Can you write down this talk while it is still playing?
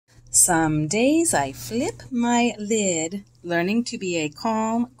Some days I flip my lid, learning to be a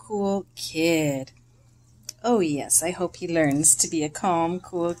calm, cool kid. Oh yes, I hope he learns to be a calm,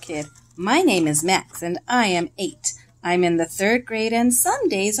 cool kid. My name is Max, and I am 8. I'm in the 3rd grade, and some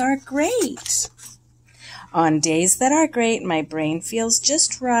days are great. On days that are great, my brain feels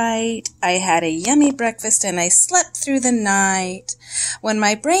just right. I had a yummy breakfast, and I slept through the night. When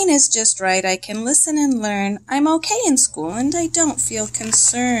my brain is just right, I can listen and learn. I'm okay in school, and I don't feel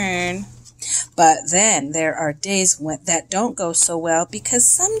concern. But then there are days that don't go so well, because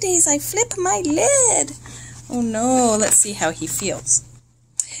some days I flip my lid. Oh no, let's see how he feels.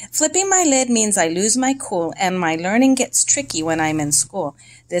 Flipping my lid means I lose my cool and my learning gets tricky when I'm in school.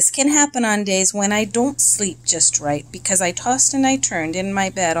 This can happen on days when I don't sleep just right because I tossed and I turned in my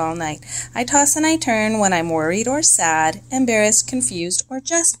bed all night. I toss and I turn when I'm worried or sad, embarrassed, confused, or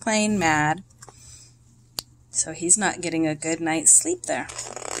just plain mad. So he's not getting a good night's sleep there.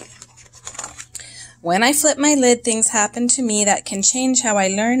 When I flip my lid, things happen to me that can change how I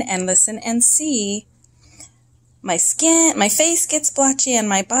learn and listen and see. My face gets blotchy and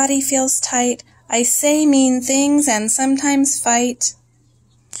my body feels tight. I say mean things and sometimes fight.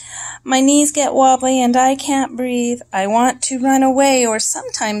 My knees get wobbly and I can't breathe. I want to run away or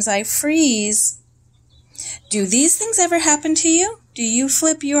sometimes I freeze. Do these things ever happen to you? Do you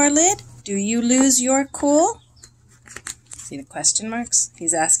flip your lid? Do you lose your cool? See the question marks?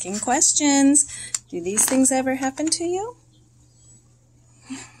 He's asking questions. Do these things ever happen to you?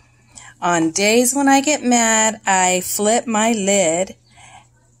 On days when I get mad, I flip my lid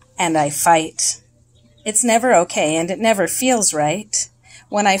and I fight. It's never okay and it never feels right.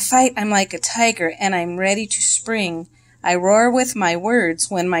 When I fight, I'm like a tiger and I'm ready to spring. I roar with my words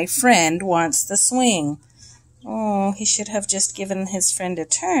when my friend wants the swing. Oh, he should have just given his friend a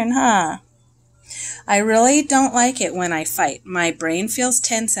turn, huh? I really don't like it when I fight. My brain feels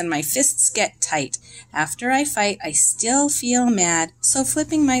tense and my fists get tight. After I fight, I still feel mad, so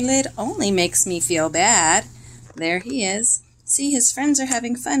flipping my lid only makes me feel bad. There he is. See, his friends are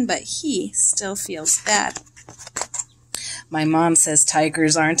having fun, but he still feels bad. My mom says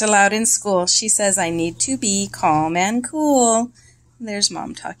tigers aren't allowed in school. She says I need to be calm and cool. There's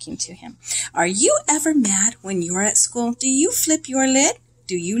Mom talking to him. Are you ever mad when you're at school? Do you flip your lid?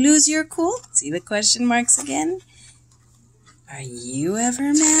 Do you lose your cool? See the question marks again? Are you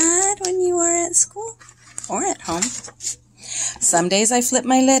ever mad when you are at school or at home? Some days I flip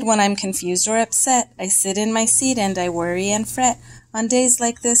my lid when I'm confused or upset. I sit in my seat and I worry and fret. On days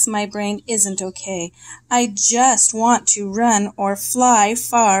like this, my brain isn't okay. I just want to run or fly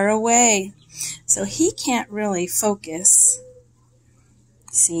far away. So he can't really focus.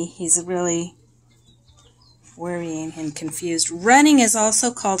 See, he's really worrying and confused. Running is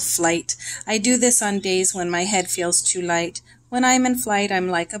also called flight. I do this on days when my head feels too light. When I'm in flight, I'm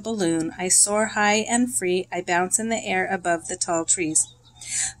like a balloon. I soar high and free. I bounce in the air above the tall trees.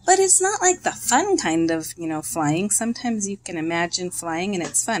 But it's not like the fun kind of, flying. Sometimes you can imagine flying and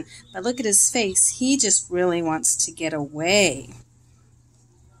it's fun. But look at his face. He just really wants to get away.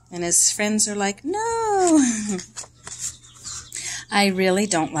 And his friends are like, no. I really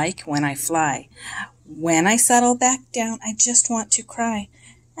don't like when I fly. When I settle back down, I just want to cry.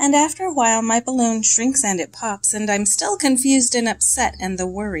 And after a while, my balloon shrinks and it pops, and I'm still confused and upset, and the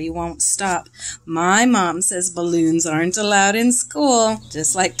worry won't stop. My mom says balloons aren't allowed in school,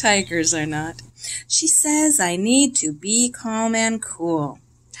 just like tigers are not. She says I need to be calm and cool.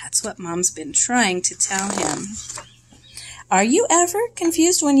 That's what Mom's been trying to tell him. Are you ever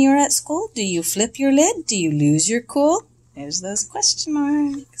confused when you're at school? Do you flip your lid? Do you lose your cool? There's those question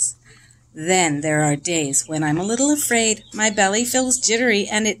marks. Then there are days when I'm a little afraid, my belly feels jittery,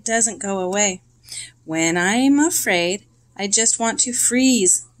 and it doesn't go away. When I'm afraid, I just want to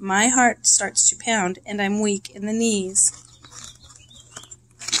freeze. My heart starts to pound, and I'm weak in the knees.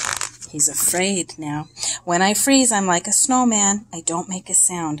 He's afraid now. When I freeze, I'm like a snowman. I don't make a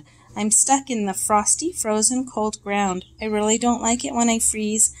sound. I'm stuck in the frosty, frozen, cold ground. I really don't like it when I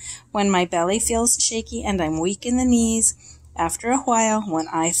freeze, when my belly feels shaky, and I'm weak in the knees. After a while, when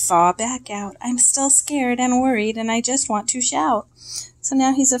I thaw back out, I'm still scared and worried, and I just want to shout. So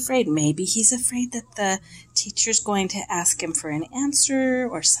now he's afraid. Maybe he's afraid that the teacher's going to ask him for an answer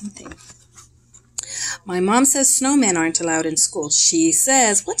or something. My mom says snowmen aren't allowed in school. She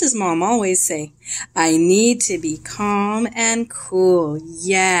says, what does Mom always say? I need to be calm and cool.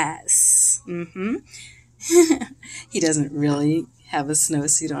 Yes. He doesn't really have a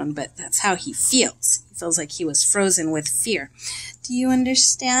snowsuit on, but that's how he feels. He feels like he was frozen with fear. Do you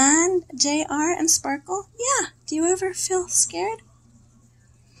understand, JR and Sparkle? Yeah. Do you ever feel scared?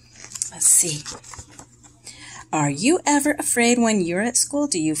 Let's see. Are you ever afraid when you're at school?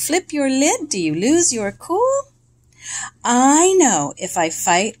 Do you flip your lid? Do you lose your cool? I know if I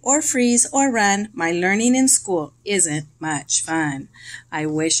fight or freeze or run, my learning in school isn't much fun. I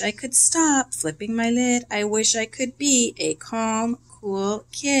wish I could stop flipping my lid. I wish I could be a calm, cool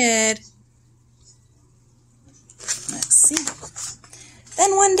kid. Let's see.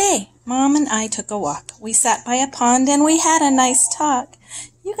 Then one day, Mom and I took a walk. We sat by a pond and we had a nice talk.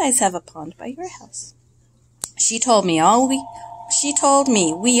 You guys have a pond by your house. She told me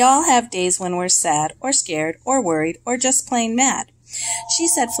we all have days when we're sad or scared or worried or just plain mad. She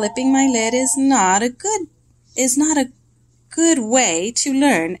said flipping my lid is not a good way to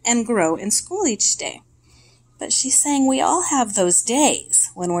learn and grow in school each day. But she's saying we all have those days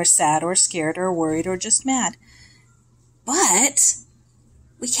when we're sad or scared or worried or just mad. But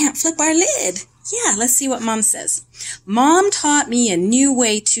we can't flip our lid. Yeah, let's see what Mom says. Mom taught me a new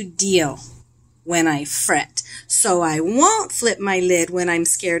way to deal when I fret, so I won't flip my lid when I'm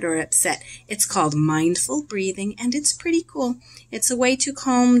scared or upset. It's called mindful breathing, and it's pretty cool. It's a way to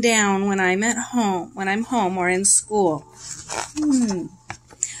calm down when I'm home or in school.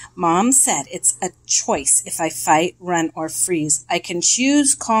 Mom said it's a choice if I fight, run, or freeze. I can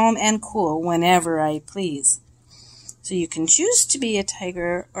choose calm and cool whenever I please. So you can choose to be a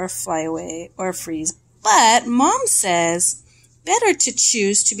tiger or fly away or freeze. But Mom says better to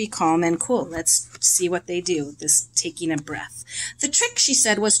choose to be calm and cool. Let's see what they do, this taking a breath. The trick, she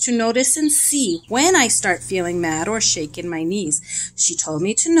said, was to notice and see when I start feeling mad or shake in my knees. She told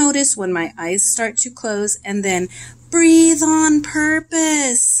me to notice when my eyes start to close and then breathe on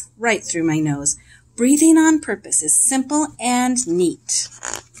purpose right through my nose. Breathing on purpose is simple and neat.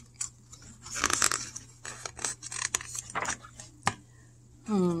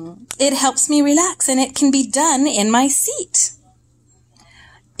 It helps me relax, and it can be done in my seat.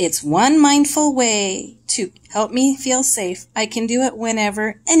 It's one mindful way to help me feel safe. I can do it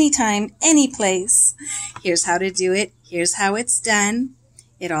whenever, anytime, any place. Here's how to do it. Here's how it's done.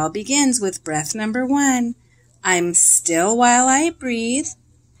 It all begins with breath number 1. I'm still while I breathe,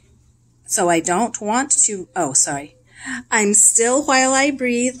 so I don't want to, I'm still while I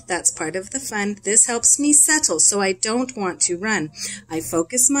breathe. That's part of the fun. This helps me settle so I don't want to run. I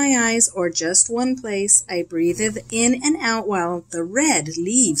focus my eyes or just one place. I breathe in and out while the red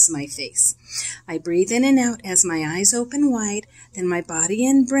leaves my face. I breathe in and out as my eyes open wide. Then my body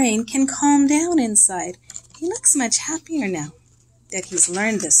and brain can calm down inside. He looks much happier now that he's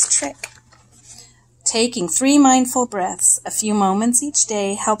learned this trick. Taking 3 mindful breaths a few moments each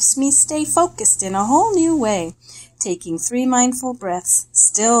day helps me stay focused in a whole new way. Taking 3 mindful breaths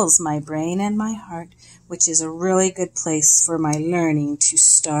stills my brain and my heart, which is a really good place for my learning to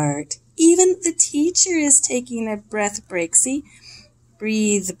start. Even the teacher is taking a breath break. See?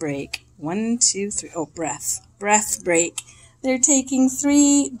 Breathe break. 1, 2, 3. Oh, breath. Breath break. They're taking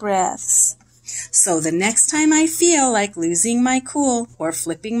 3 breaths. So the next time I feel like losing my cool or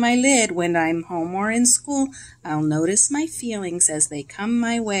flipping my lid when I'm home or in school, I'll notice my feelings as they come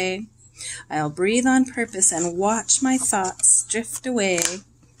my way. I'll breathe on purpose and watch my thoughts drift away.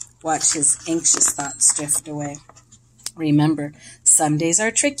 Watch his anxious thoughts drift away. Remember, some days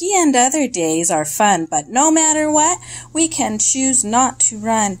are tricky and other days are fun, but no matter what, we can choose not to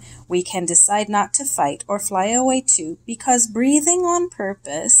run. We can decide not to fight or fly away too, because breathing on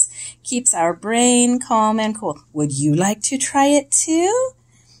purpose keeps our brain calm and cool. Would you like to try it too?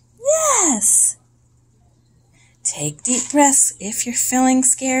 Yes! Take deep breaths if you're feeling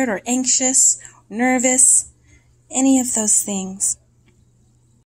scared or anxious, nervous, any of those things.